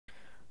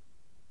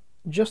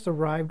just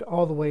arrived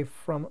all the way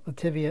from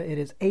Latvia. It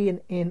is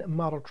A&N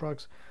Model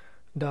Trucks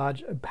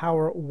Dodge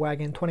Power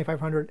Wagon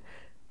 2500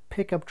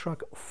 pickup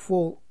truck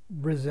full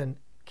Resin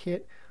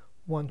kit,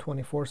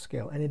 1/24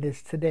 scale, and it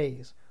is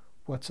today's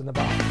What's in the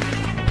Box.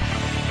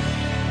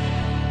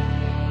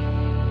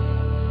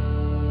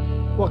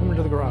 Welcome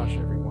into the garage,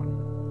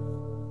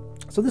 everyone.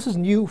 So this is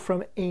new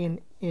from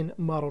A&N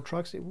Model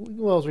Trucks. It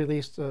was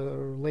released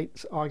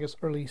late August,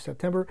 early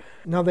September.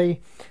 Now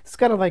it's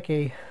kind of like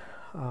a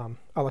a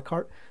la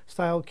carte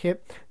style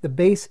kit. The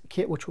base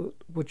kit,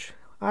 which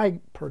I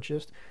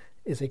purchased,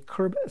 is a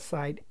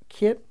curbside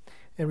kit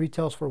and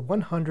retails for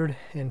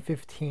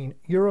 115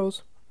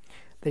 euros.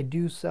 They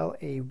do sell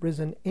a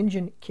Resin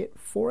engine kit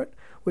for it,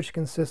 which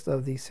consists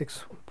of the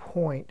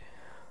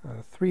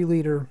 6.3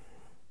 liter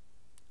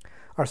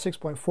or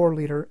 6.4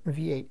 liter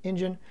V8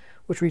 engine,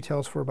 which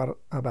retails for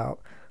about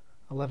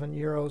 11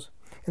 euros.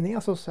 And they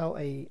also sell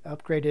a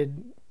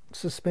upgraded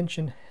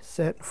suspension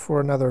set for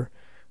another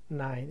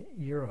 9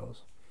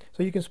 euros.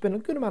 So you can spend a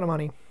good amount of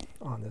money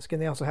on this. And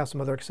they also have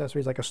some other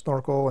accessories like a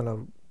snorkel and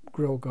a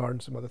grill guard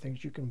and some other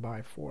things you can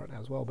buy for it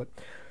as well. But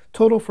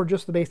total for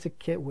just the basic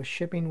kit with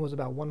shipping was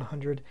about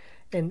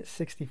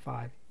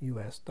 165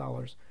 US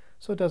dollars.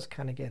 So it does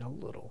kind of get a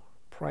little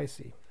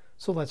pricey.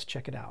 So let's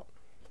check it out.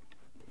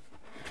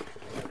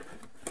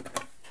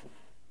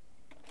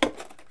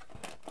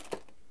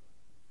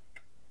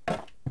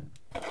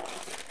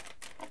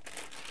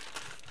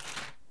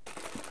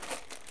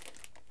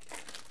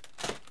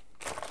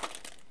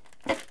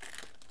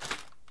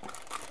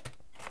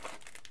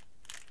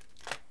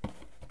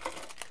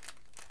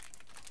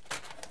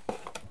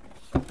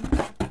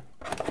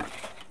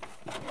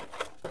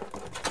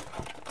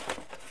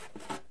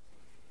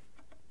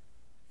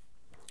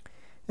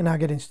 And now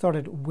getting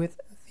started with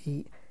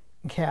the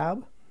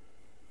cab.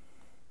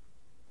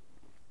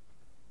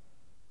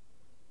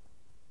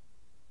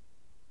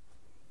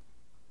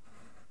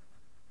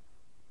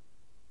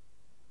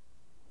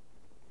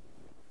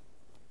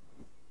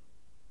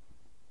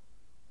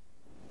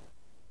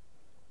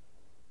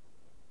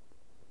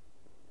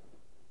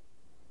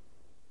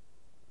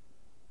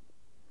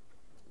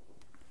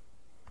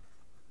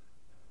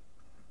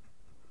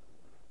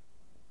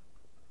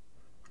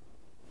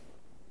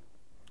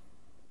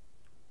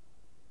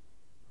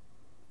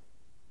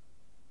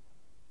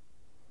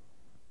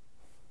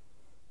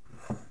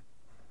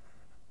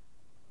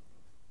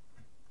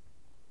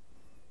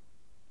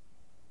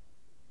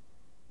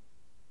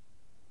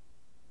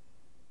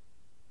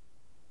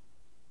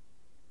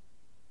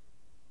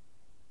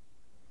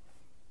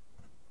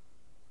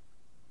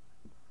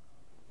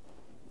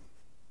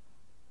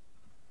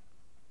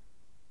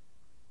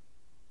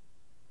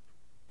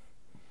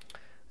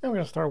 And we're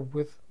going to start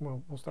with,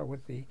 we'll start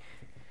with the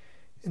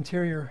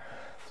interior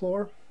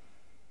floor.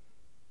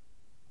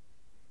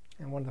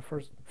 And one of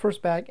the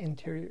first bag,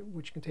 interior,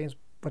 which contains a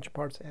bunch of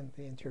parts, and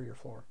the interior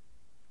floor.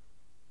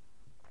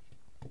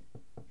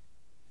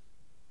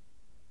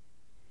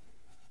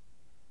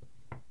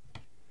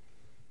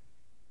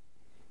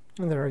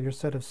 And there are your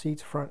set of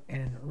seats, front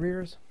and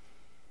rears.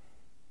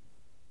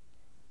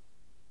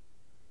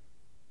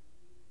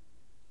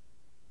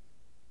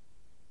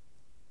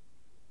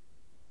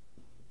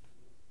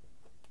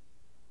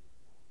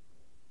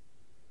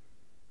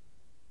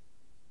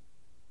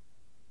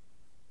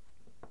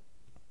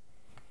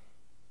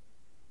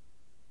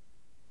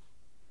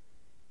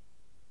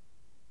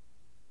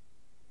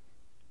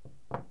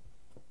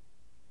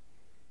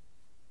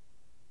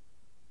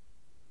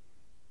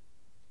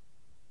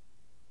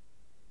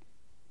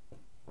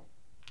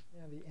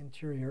 And the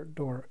interior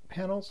door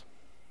panels.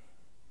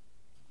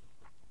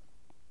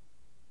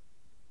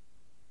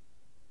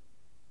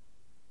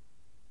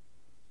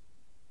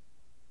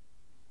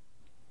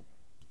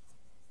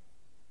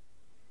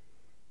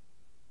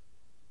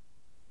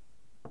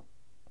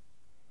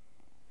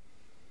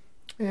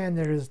 And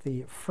there is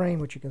the frame,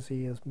 which you can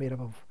see is made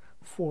up of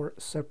 4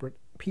 separate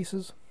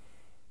pieces.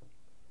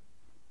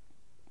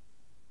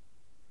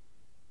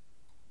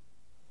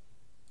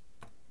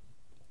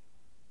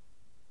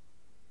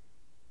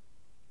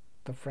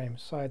 The frame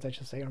sides, I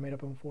should say, are made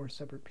up of 4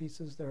 separate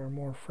pieces. There are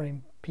more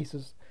frame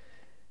pieces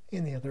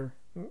in the other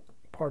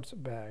parts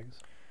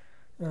bags.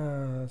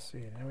 Let's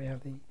see, now we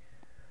have the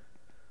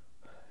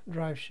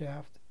drive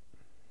shaft.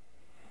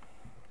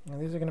 Now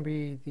these are going to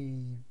be the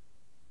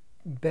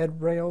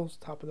bed rails,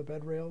 top of the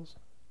bed rails.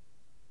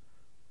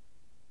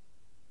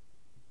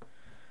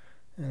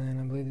 And then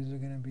I believe these are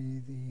going to be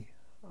the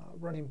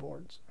running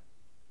boards.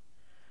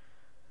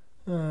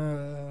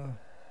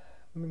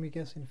 Maybe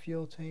guessing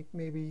fuel tank,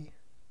 maybe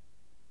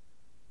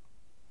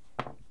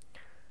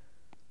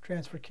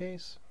transfer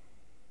case.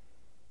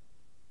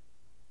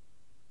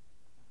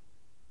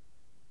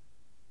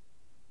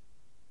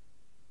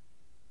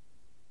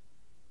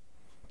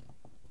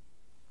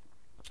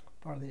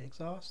 Part of the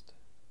exhaust.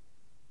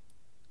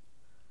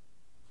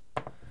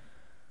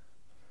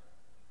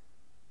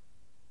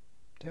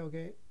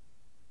 Tailgate.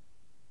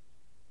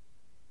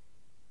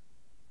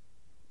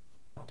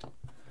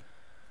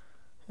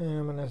 And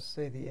I'm going to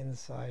say the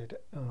inside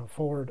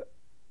forward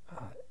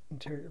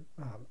interior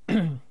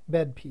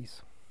bed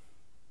piece.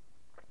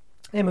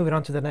 And moving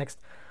on to the next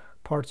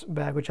parts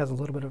bag, which has a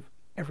little bit of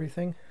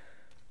everything.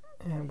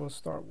 And we'll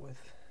start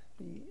with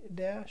the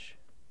dash.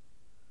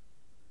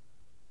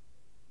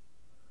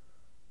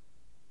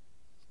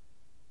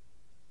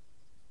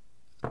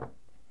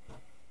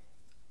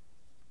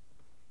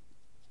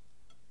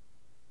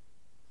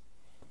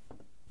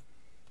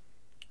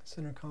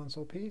 Center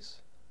console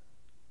piece.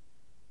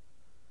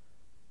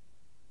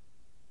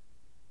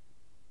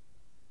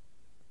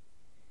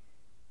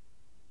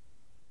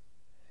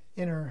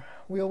 Inner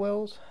wheel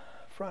wells,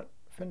 front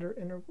fender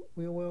inner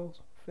wheel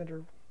wells,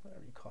 fender,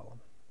 whatever you call them,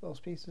 those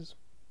pieces.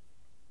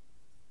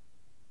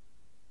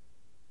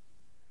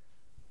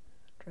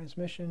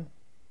 Transmission.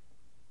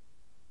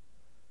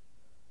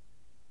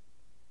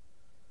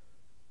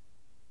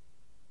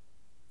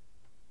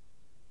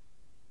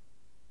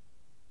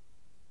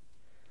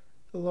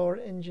 The lower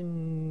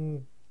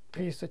engine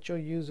piece that you'll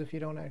use if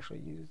you don't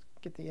actually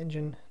get the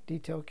engine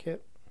detail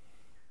kit.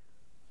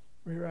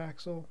 Rear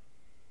axle.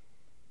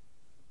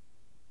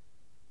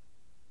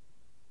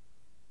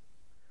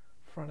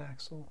 Front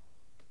axle.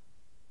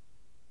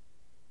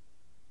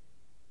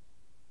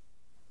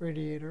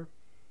 Radiator.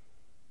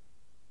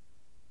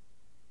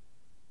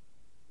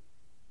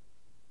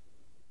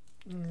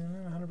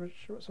 I'm not 100%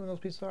 sure what some of those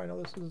pieces are.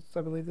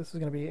 I believe this is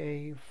going to be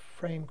a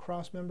frame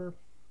cross member.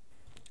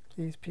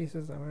 These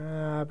pieces,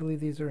 I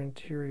believe these are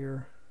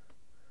interior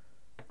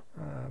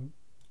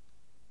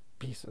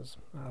pieces,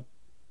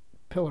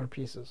 pillar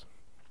pieces.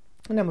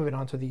 And now moving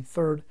on to the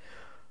third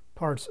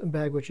parts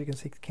bag, which you can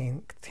see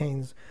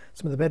contains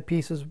some of the bed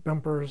pieces,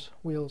 bumpers,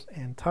 wheels,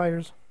 and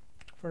tires.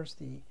 First,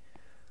 the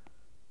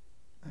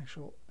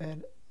actual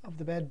bed of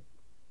the bed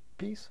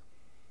piece.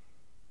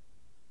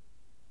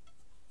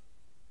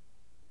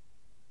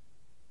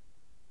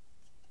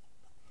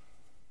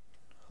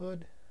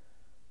 Hood.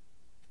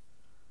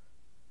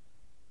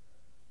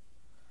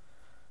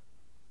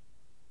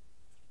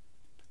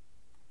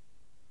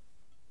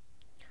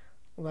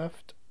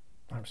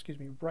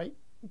 Right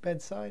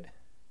bedside.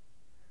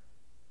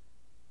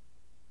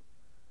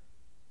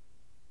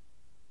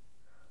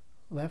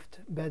 Left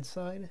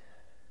bedside.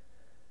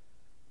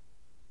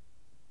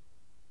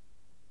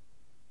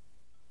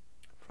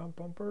 Front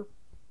bumper.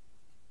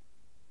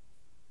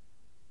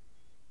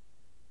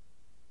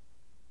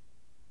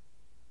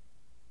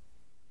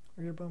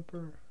 Rear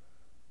bumper.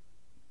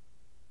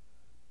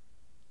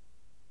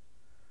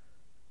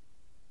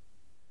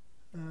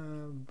 I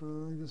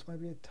believe this might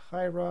be a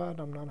tie rod,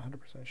 I'm not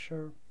 100%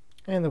 sure.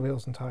 And the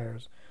wheels and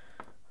tires.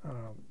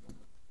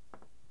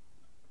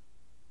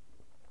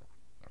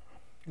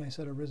 I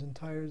said Resin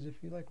tires if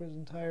you like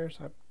Resin tires.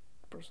 I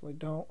personally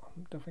don't.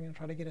 I'm definitely going to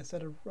try to get a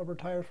set of rubber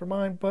tires for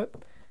mine, but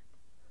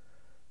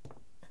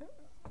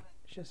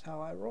it's just how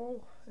I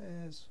roll,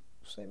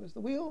 same as the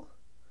wheel.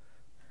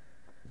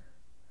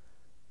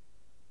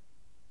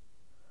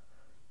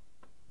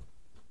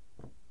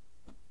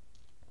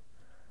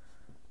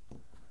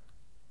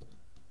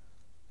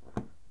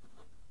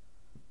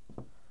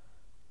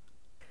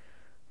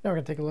 Now we're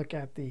going to take a look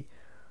at the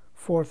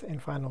fourth and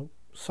final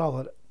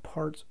solid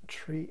parts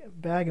tree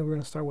bag, and we're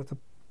going to start with the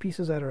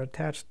pieces that are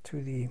attached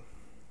to the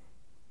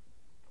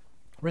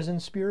resin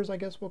spears, I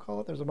guess we'll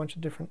call it. There's a bunch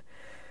of different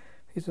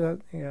pieces.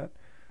 You got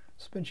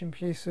suspension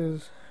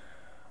pieces,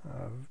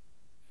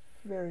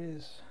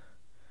 various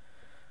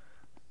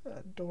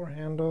door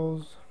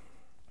handles,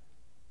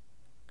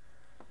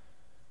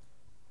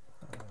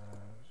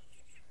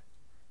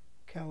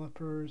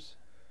 calipers,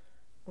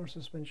 more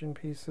suspension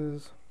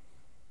pieces.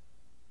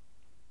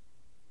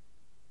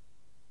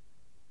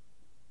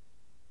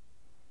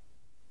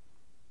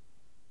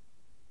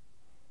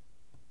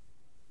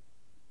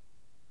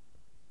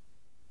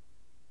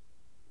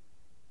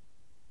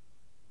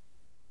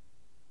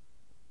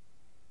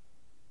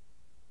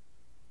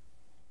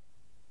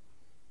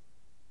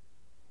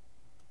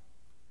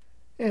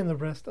 And the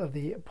rest of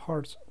the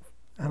parts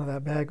out of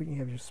that bag, you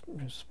have your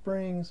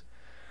springs,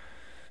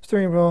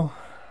 steering wheel,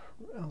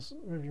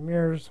 rearview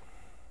mirrors,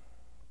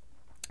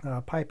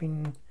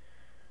 piping,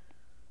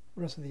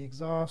 rest of the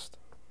exhaust,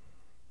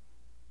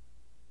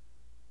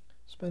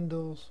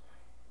 spindles,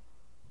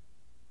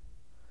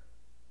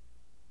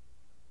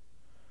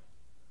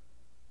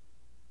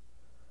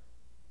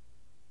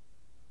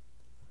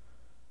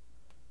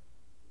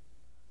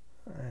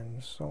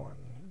 and so on.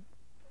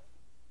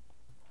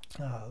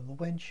 The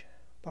winch.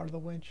 Part of the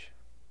winch.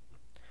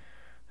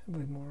 I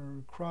believe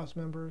more cross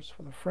members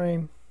for the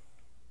frame.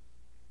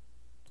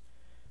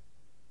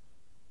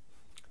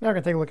 Now we're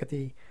going to take a look at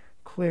the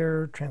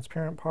clear,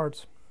 transparent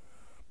parts,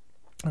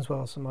 as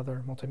well as some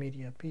other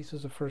multimedia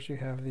pieces. First, you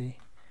have the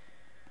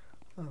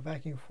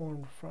vacuum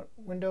formed front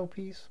window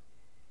piece.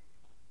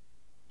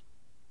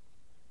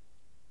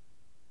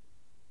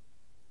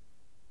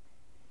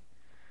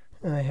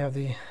 And I have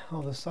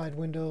all the side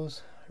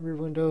windows, rear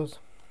windows.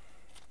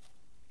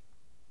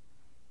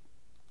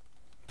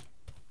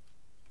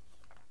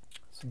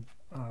 Some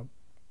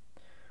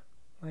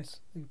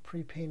nicely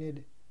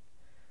pre-painted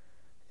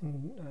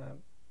and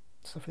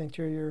stuff in the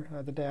interior,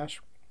 the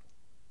dash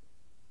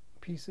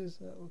pieces.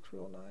 That looks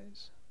real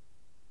nice.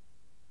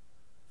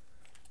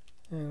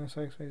 And looks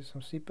like maybe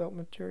some seatbelt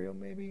material,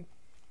 maybe.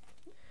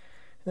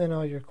 And then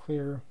all your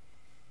clear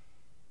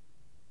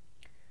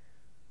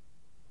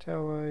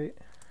tail light,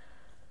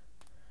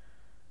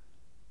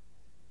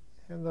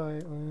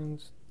 headlight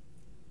lens,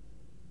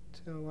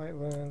 tail light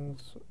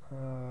lens,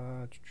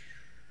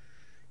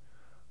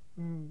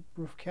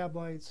 roof cab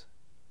lights,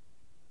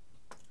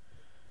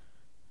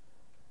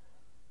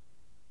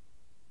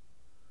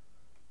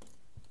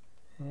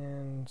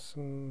 and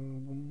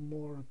some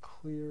more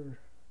clear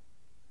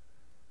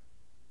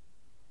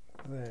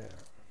there.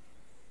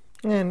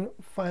 And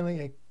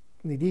finally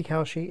the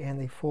decal sheet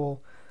and the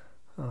full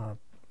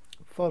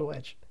photo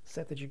etch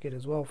set that you get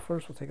as well.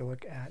 First we'll take a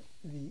look at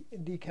the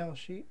decal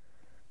sheet.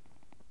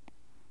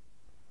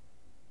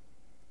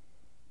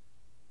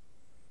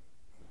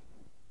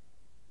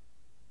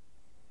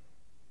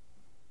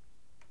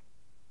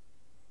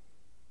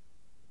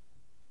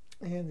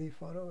 And the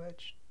photo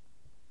etch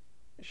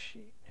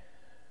sheet.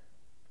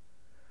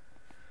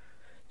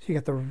 So you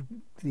got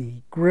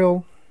the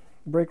grille,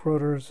 brake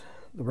rotors,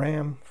 the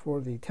ram for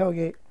the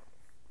tailgate,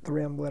 the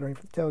ram lettering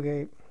for the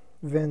tailgate,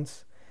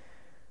 vents,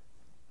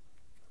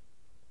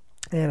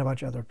 and a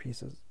bunch of other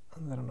pieces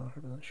that I'm not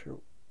 100% sure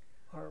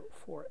are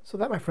for it. So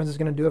that, my friends, is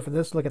going to do it for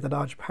this look at the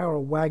Dodge Power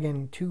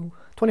Wagon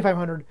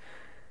 2500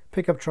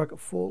 pickup truck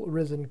full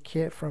Resin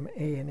kit from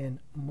A&N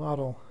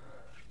Model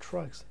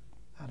Trucks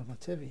out of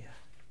Latvia.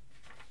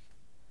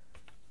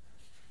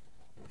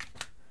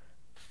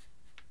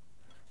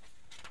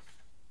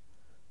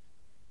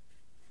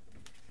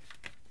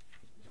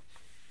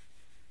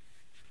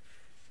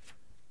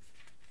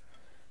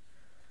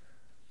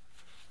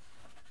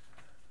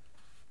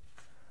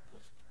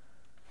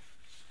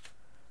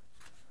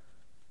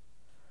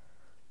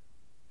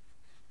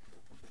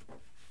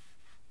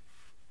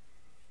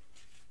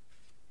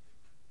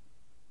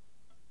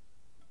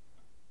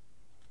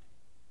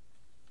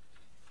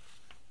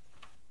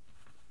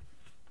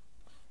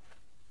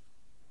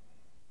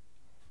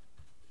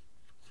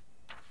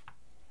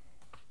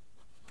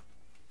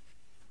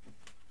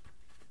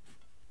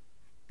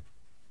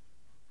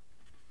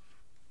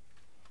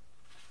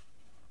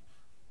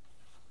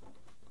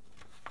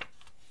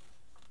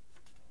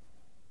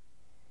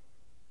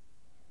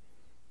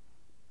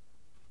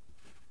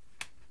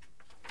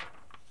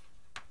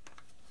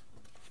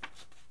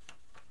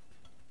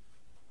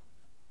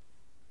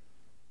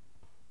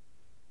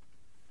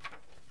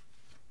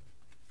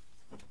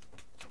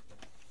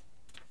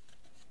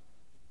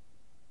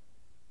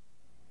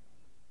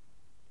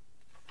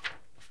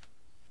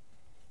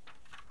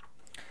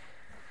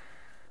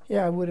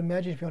 Yeah, I would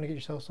imagine if you want to get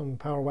yourself some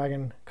Power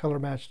Wagon color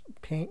matched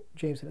paint,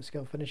 Jameson at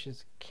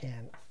Scalefinishes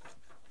can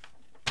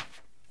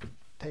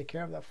take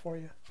care of that for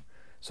you.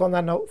 So on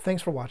that note,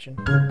 thanks for watching.